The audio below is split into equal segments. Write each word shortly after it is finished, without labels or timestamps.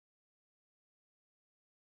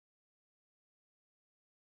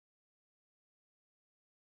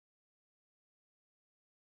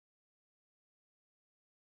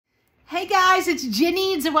Hey guys, it's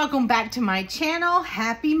Jenny and welcome back to my channel.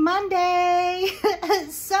 Happy Monday.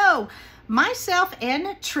 So, myself and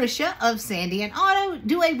Trisha of Sandy and Auto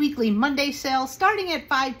do a weekly Monday sale starting at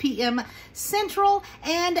 5 p.m. Central,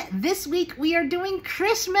 and this week we are doing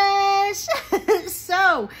Christmas.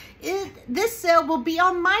 So, this sale will be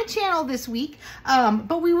on my channel this week,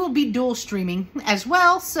 but we will be dual streaming as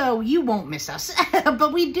well, so you won't miss us.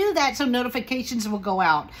 But we do that so notifications will go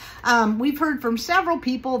out. We've heard from several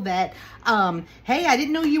people that, hey, I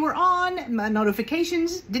didn't know you were on, my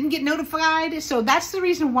notifications didn't get notified, so that's the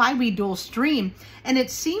reason why we dual stream, and it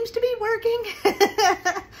seems to be working.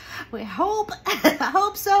 We hope, I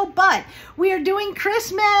hope so, but we are doing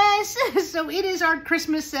Christmas, so it is our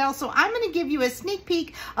Christmas sale, so I'm going to give you a sneak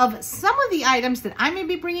peek of some of the items that I'm going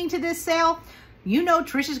to be bringing to this sale. You know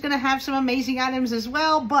Trisha's going to have some amazing items as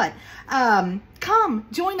well, but come,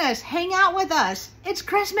 join us, hang out with us. It's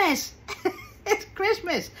Christmas. It's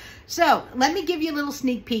Christmas. So let me give you a little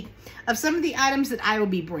sneak peek of some of the items that I will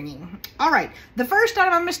be bringing. All right, the first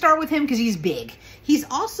item, I'm going to start with him because he's big. He's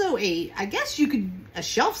also I guess you could, a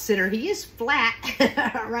shelf sitter. He is flat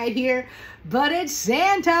right here, but it's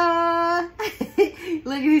Santa.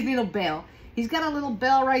 Look at his little bell. He's got a little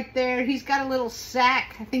bell right there. He's got a little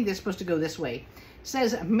sack. I think they're supposed to go this way. It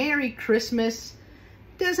says Merry Christmas.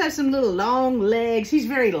 Does have some little long legs. He's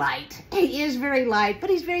very light. He is very light,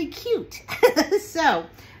 but he's very cute. So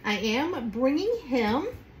I am bringing him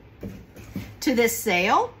to this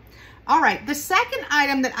sale. All right, the second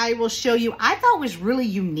item that I will show you, I thought was really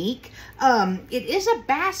unique. It is a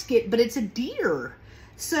basket, but it's a deer.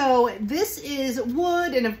 So this is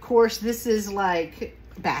wood, and of course this is like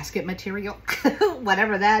basket material,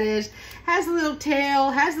 whatever that is. Has a little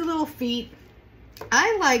tail, has the little feet.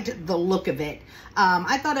 I liked the look of it.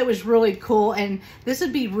 I thought it was really cool, and this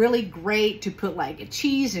would be really great to put like a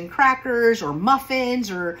cheese and crackers or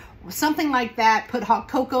muffins or something like that, put hot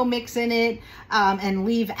cocoa mix in it, and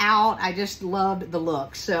leave out. I just loved the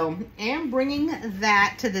look. So I am bringing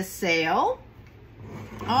that to the sale.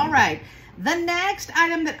 All right, the next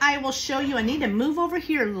item that I will show you, I need to move over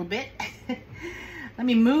here a little bit. Let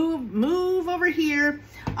me move over here.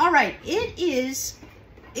 All right, it is,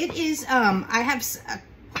 I have a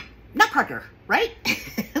nutcracker, right?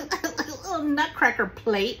 A little nutcracker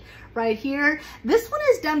plate right here. This one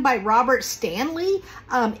is done by Robert Stanley.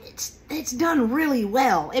 It's done really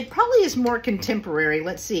well. It probably is more contemporary.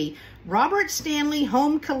 Let's see. Robert Stanley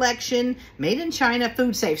Home Collection, made in China,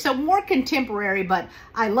 food safe. So more contemporary, but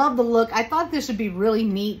I love the look. I thought this would be really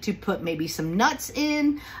neat to put maybe some nuts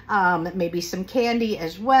in, maybe some candy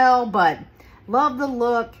as well, but love the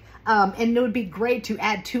look. And it would be great to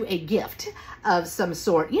add to a gift of some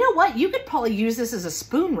sort. You know what? You could probably use this as a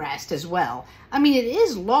spoon rest as well. I mean, it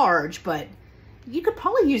is large, but you could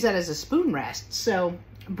probably use that as a spoon rest. So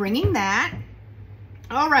bringing that.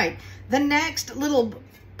 All right. The next little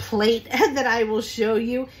plate that I will show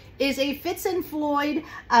you is a Fitz and Floyd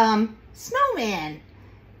snowman.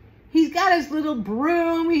 He's got his little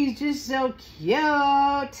broom. He's just so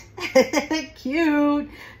cute. Cute.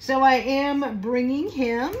 So I am bringing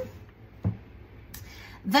him.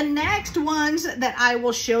 The next ones that I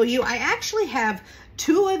will show you, I actually have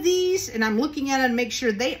two of these, and I'm looking at them to make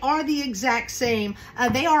sure they are the exact same.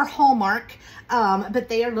 They are Hallmark, but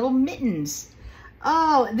they are little mittens.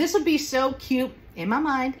 Oh, this would be so cute. In my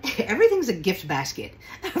mind, everything's a gift basket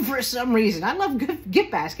for some reason. I love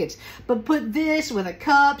gift baskets, but put this with a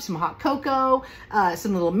cup, some hot cocoa,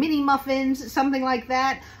 some little mini muffins, something like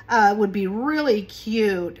that would be really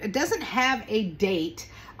cute. It doesn't have a date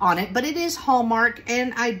on it, but it is Hallmark,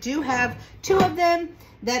 and I do have two of them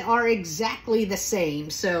that are exactly the same.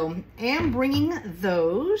 So I am bringing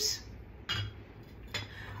those.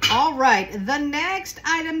 All right, the next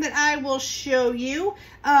item that I will show you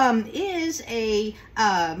is a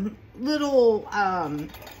little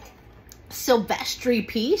Silvestri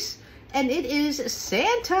piece, and it is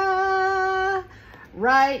Santa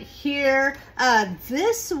right here.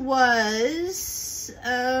 This was,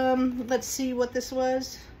 let's see what this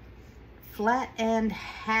was. Flat and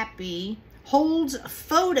Happy. Holds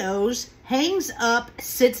photos, hangs up,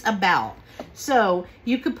 sits about. So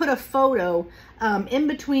you could put a photo in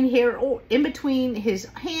between here, or in between his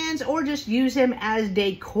hands, or just use him as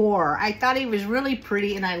decor. I thought he was really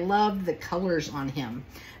pretty, and I loved the colors on him.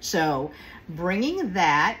 So bringing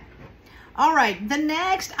that. All right, the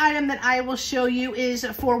next item that I will show you is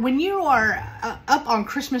for when you are up on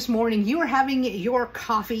Christmas morning, you are having your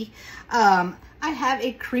coffee. I have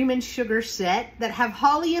a cream and sugar set that have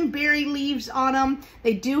holly and berry leaves on them.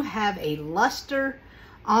 They do have a luster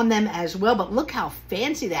on them as well, but look how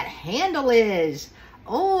fancy that handle is.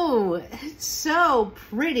 Oh, it's so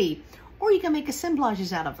pretty. or you can make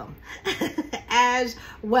assemblages out of them as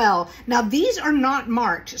well. Now, these are not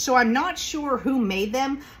marked, so I'm not sure who made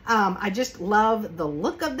them. I just love the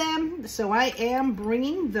look of them, so I am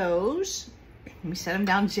bringing those. Let me set them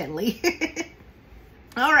down gently.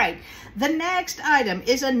 All right, the next item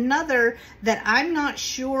is another that I'm not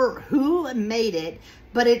sure who made it,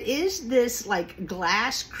 but it is this like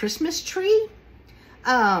glass Christmas tree.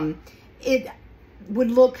 It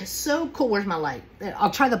would look so cool. Where's my light?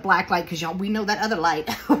 I'll try the black light because y'all, we know that other light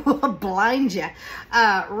will blind you.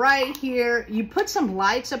 Right here, you put some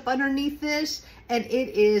lights up underneath this and it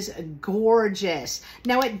is gorgeous.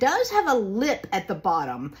 Now it does have a lip at the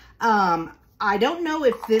bottom. I don't know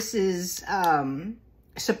if this is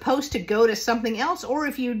supposed to go to something else or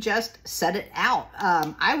if you just set it out.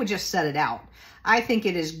 I would just set it out. I think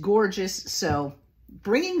it is gorgeous. So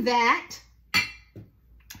bringing that.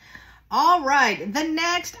 All right, the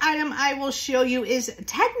next item I will show you is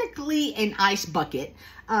technically an ice bucket.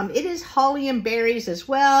 It is holly and berries as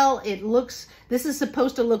well. This is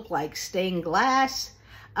supposed to look like stained glass.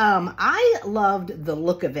 I loved the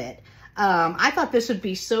look of it. I thought this would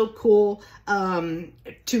be so cool to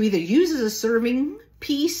either use as a serving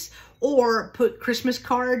piece or put Christmas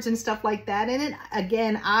cards and stuff like that in it.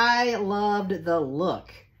 Again, I loved the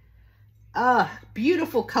look.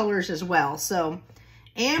 Beautiful colors as well. So,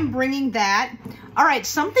 am bringing that. All right,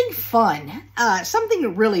 something fun,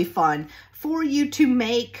 something really fun for you to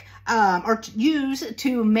make or to use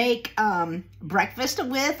to make breakfast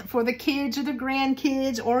with for the kids or the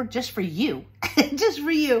grandkids or just for you. Just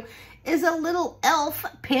for you is a little elf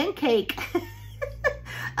pancake.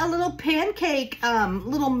 A little pancake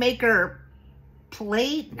little maker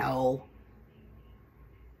plate. No.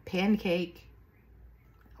 Pancake.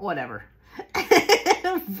 Whatever.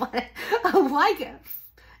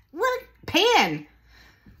 What pan?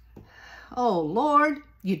 Oh Lord,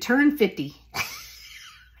 you turn 50.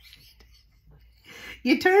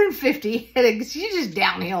 You turn 50 and you're just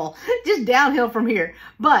downhill from here.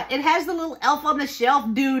 But it has the little elf on the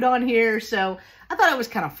shelf dude on here, so I thought it was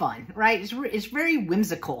kind of fun, right? It's very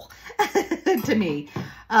whimsical to me.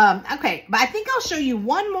 Okay, but I think I'll show you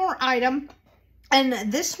one more item, and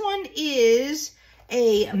this one is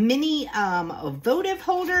a mini votive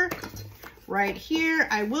holder. Right here,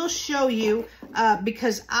 I will show you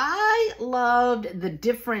because I loved the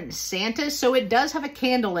different Santas. So it does have a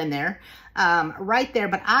candle in there right there,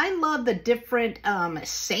 but I love the different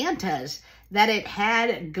Santas that it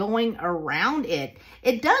had going around it.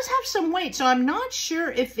 It does have some weight, so I'm not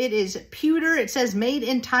sure if it is pewter. It says made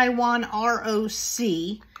in Taiwan, ROC,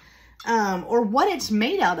 or what it's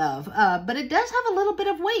made out of, but it does have a little bit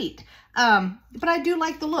of weight, but I do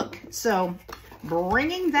like the look. So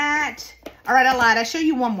bringing that. All right, I lied. I'll show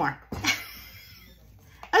you one more.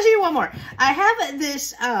 I'll show you one more. I have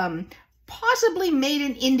this possibly made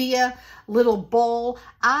in India little bowl.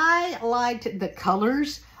 I liked the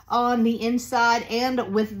colors on the inside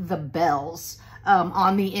and with the bells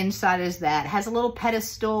on the inside as that. Has a little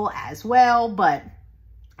pedestal as well, but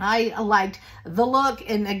I liked the look.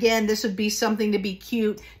 And again, this would be something to be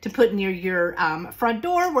cute to put near your front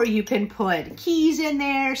door where you can put keys in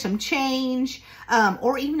there, some change,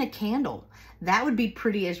 or even a candle. That would be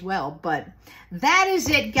pretty as well. But that is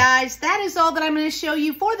it, guys. That is all that I'm going to show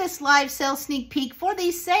you for this live sale sneak peek for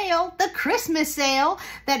the sale, the Christmas sale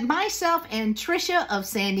that myself and Trisha of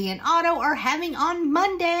Sandy and Otto are having on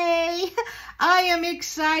Monday. I am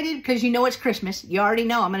excited because you know it's Christmas. You already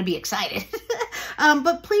know I'm going to be excited.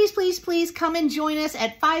 But please, please, please come and join us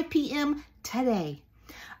at 5 p.m. today.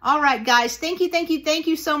 All right, guys. Thank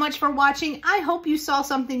you so much for watching. I hope you saw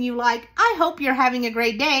something you like. I hope you're having a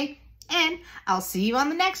great day. And I'll see you on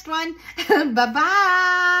the next one.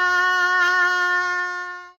 Bye-bye.